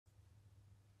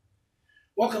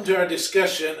Welcome to our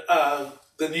discussion of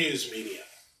the news media.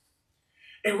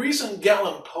 A recent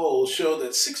Gallup poll showed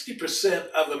that 60%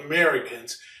 of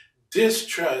Americans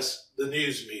distrust the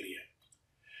news media.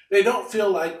 They don't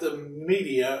feel like the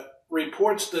media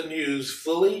reports the news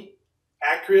fully,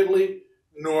 accurately,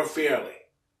 nor fairly.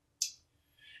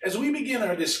 As we begin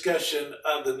our discussion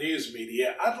of the news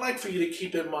media, I'd like for you to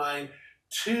keep in mind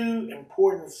two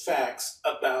important facts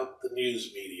about the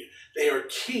news media. They are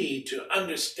key to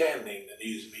understanding the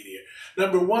news media.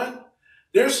 Number one,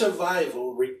 their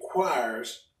survival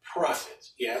requires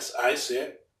profits. Yes, I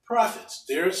said profits.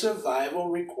 Their survival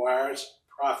requires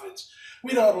profits.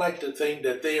 We don't like to think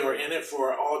that they are in it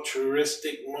for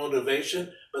altruistic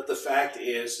motivation, but the fact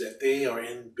is that they are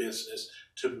in business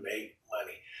to make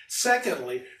money.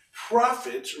 Secondly,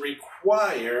 profits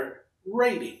require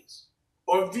ratings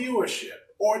or viewership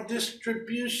or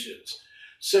distributions.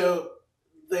 So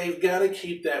they've got to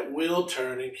keep that wheel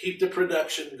turning, keep the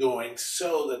production going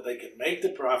so that they can make the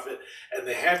profit, and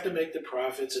they have to make the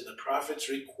profits, and the profits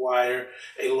require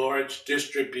a large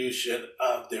distribution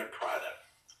of their product.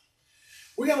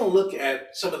 We're going to look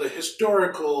at some of the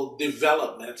historical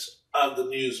developments of the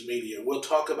news media. We'll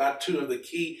talk about two of the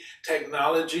key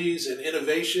technologies and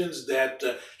innovations that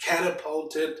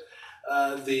catapulted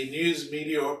the news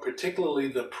media, or particularly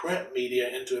the print media,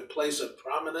 into a place of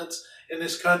prominence in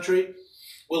this country.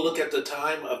 We'll look at the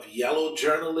time of yellow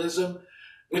journalism,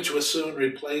 which was soon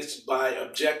replaced by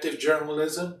objective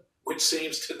journalism, which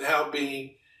seems to now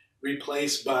be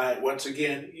replaced by, once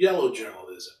again, yellow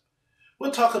journalism.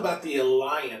 We'll talk about the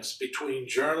alliance between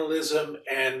journalism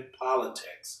and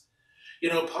politics. You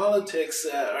know, politics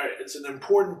it's an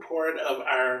important part of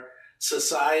our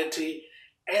society,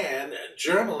 and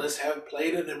journalists have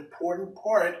played an important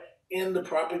part in the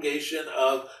propagation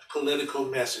of political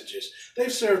messages.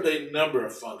 They've served a number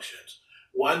of functions,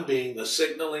 one being the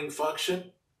signaling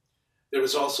function. There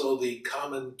was also the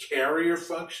common carrier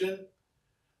function,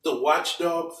 the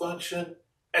watchdog function,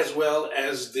 as well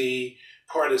as the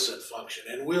partisan function.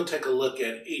 And we'll take a look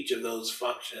at each of those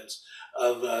functions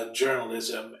of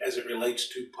journalism as it relates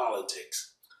to politics.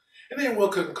 And then we'll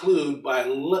conclude by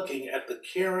looking at the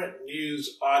current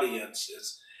news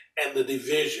audiences and the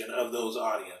division of those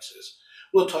audiences.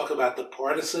 We'll talk about the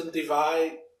partisan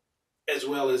divide as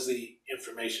well as the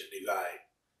information divide.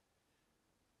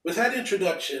 With that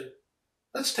introduction,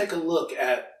 let's take a look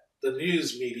at the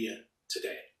news media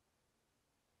today.